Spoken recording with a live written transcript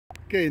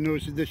Okay,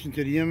 newest addition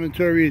to the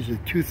inventory is a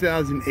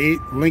 2008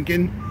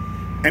 Lincoln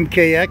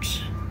MKX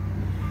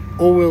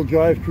all-wheel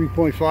drive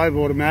 3.5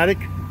 automatic.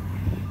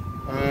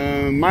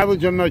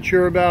 Mileage I'm not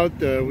sure about.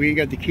 We ain't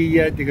got the key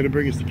yet. They're going to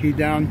bring us the key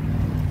down.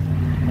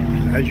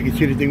 As you can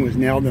see, the thing was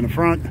nailed in the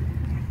front.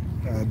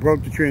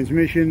 Broke the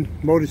transmission.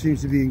 Motor seems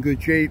to be in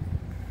good shape.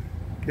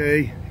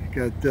 Okay,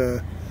 got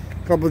a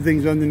couple of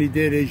things underneath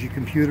there. There's your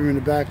computer in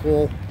the back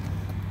wall.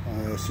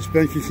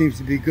 Suspension seems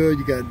to be good.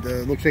 You got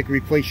looks like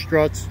replaced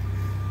struts,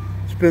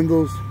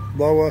 spindles,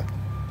 lower,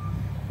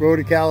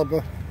 rotor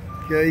caliper.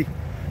 Okay,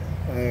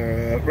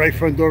 right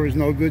front door is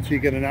no good, so you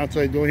got an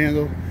outside door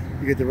handle.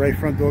 You get the right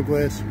front door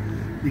glass.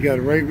 You got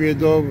a right rear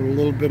door with a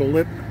little bit of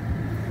lip,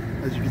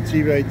 as you can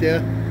see right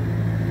there.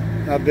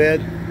 Not bad.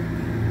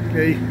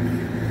 Okay,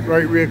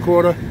 right rear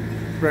quarter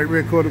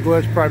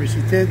glass,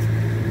 privacy tint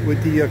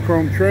with the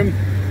chrome trim.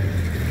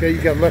 Okay,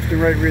 you got left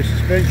and right rear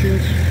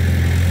suspensions.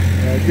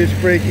 Disc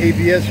brake,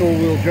 ABS,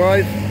 all-wheel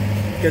drive.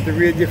 Got the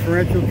rear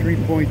differential,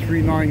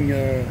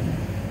 3.39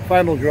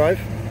 final drive.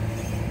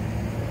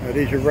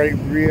 There's your right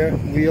rear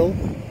wheel.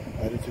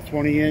 It's a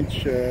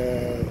 20-inch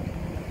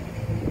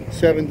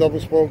 7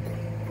 double-spoke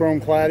chrome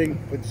cladding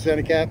with the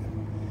center cap.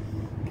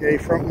 Okay,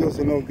 front wheels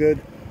are no good.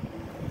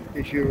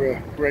 It's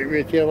your right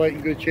rear tail light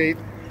in good shape.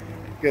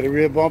 Got a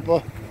rear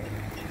bumper,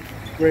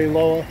 gray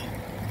lower.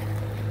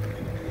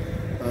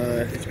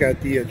 It's got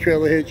the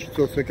trailer hitch. It's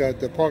also got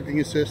the parking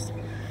assist.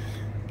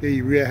 Okay,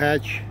 your rear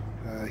hatch,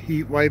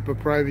 heat wiper,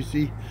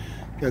 privacy.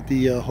 Got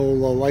the whole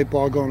light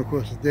bar going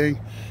across the thing.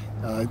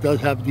 It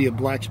does have the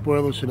black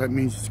spoiler, so that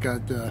means it's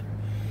got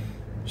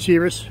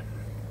Cirrus.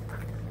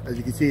 As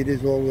you can see, it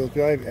is all-wheel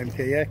drive,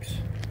 MKX.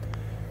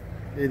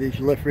 It is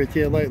your left rear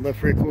tail light,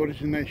 left rear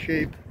quarters in nice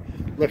shape.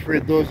 Left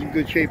rear doors in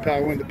good shape,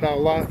 power window, power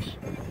locks.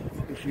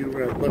 It's your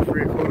left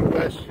rear quarter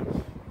glass,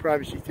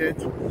 privacy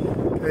tint.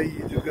 Okay,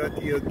 you do got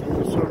the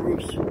dual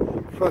sunroofs.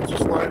 Front's a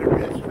slider,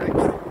 rear's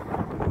fixed.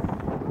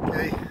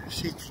 Okay,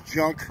 seats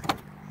junk.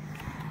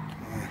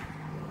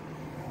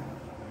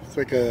 It's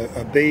like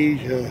a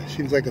beige,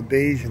 seems like a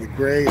beige and a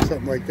gray or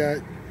something like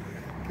that.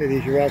 Okay,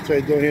 there's your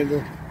outside door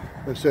handle.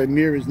 Left side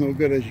mirror is no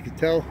good, as you can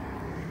tell.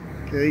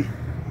 Okay,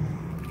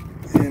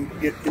 and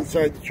get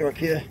inside the truck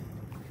here.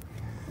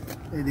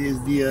 It is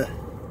the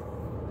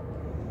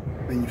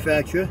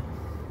manufacturer.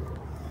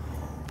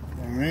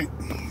 Alright,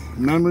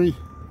 memory.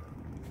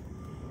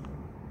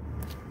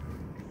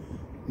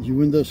 There's your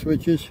window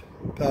switches,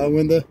 power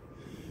window,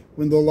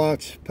 window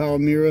locks, power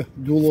mirror,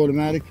 dual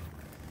automatic.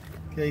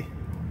 Okay,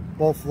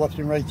 both left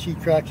and right seat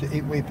tracks are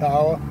 8-way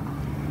power,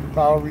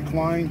 power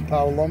recline,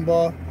 power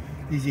lumbar.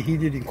 These are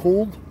heated and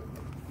cooled.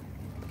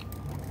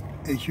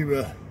 It's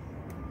your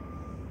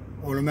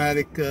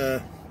automatic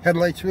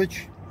headlight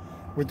switch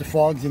with the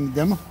fogs and the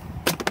dimmer.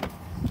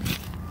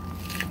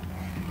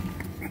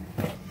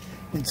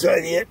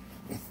 Inside here,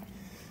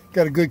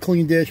 got a good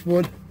clean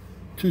dashboard,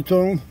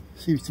 two-tone.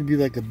 Seems to be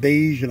like a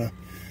beige and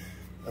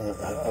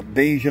a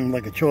beige and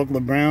like a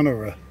chocolate brown,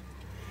 or a,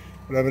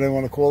 whatever they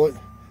want to call it.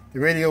 The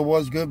radio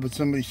was good, but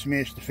somebody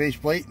smashed the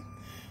faceplate,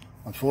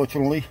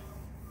 unfortunately.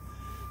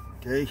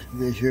 Okay,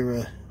 there's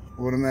your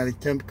automatic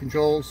temp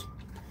controls,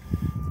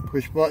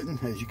 push button,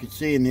 as you can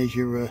see, and there's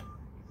your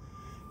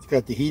it's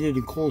got the heated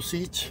and cool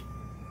seats.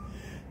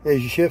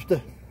 There's your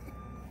shifter.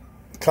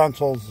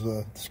 Console's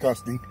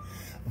disgusting.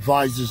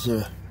 Visors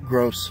are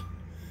gross.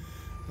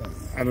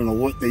 I don't know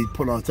what they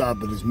put on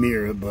top of this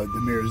mirror, but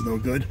the mirror is no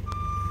good.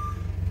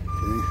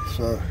 Okay,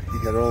 so you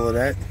got all of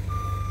that.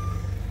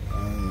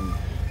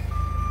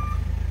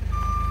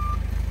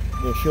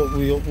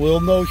 We'll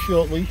know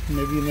shortly,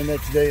 maybe in the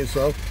next day or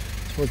so.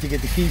 Supposed to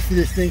get the keys to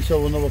this thing, so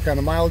we'll know what kind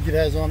of mileage it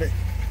has on it.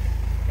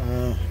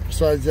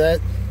 Besides that,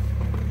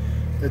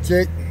 that's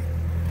it.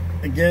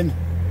 Again,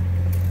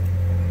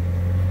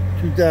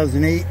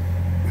 2008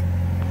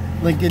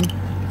 Lincoln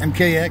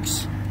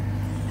MKX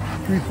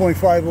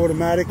 3.5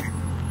 automatic,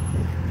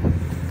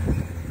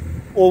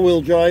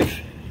 all-wheel drive.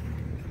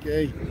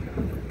 Okay,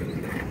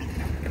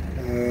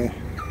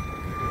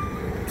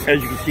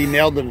 as you can see,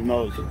 nailed to the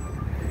nose.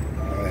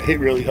 Hit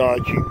really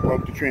hard. She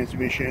broke the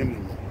transmission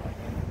and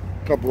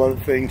a couple other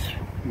things,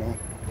 you know,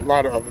 a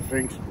lot of other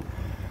things.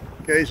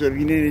 Okay, so if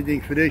you need anything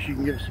for this, you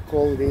can give us a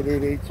call at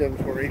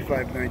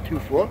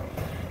 888-748-5924.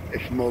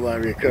 It's from Old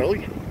Area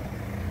Curly.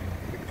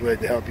 We're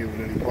glad to help you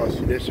with any parts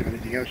of this or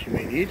anything else you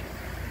may need.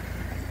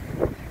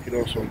 You can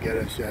also get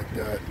us at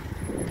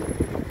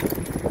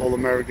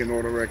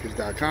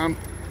allamericanautorecords.com.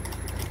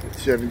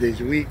 7 days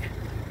a week,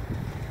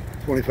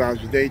 24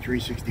 hours a day,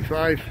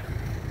 365.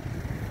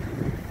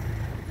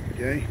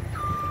 Okay.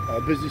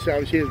 Business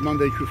hours here is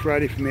Monday through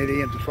Friday from 8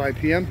 a.m. to 5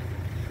 p.m.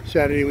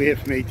 Saturday we're here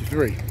from 8 to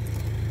 3.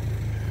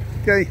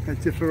 Okay,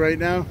 that's it for right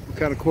now. We're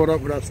kind of caught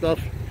up with our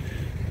stuff.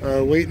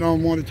 Waiting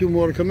on 1 or 2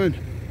 more to come in.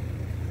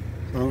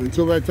 So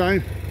until that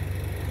time,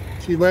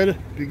 see you later.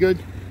 Be good.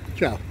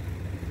 Ciao.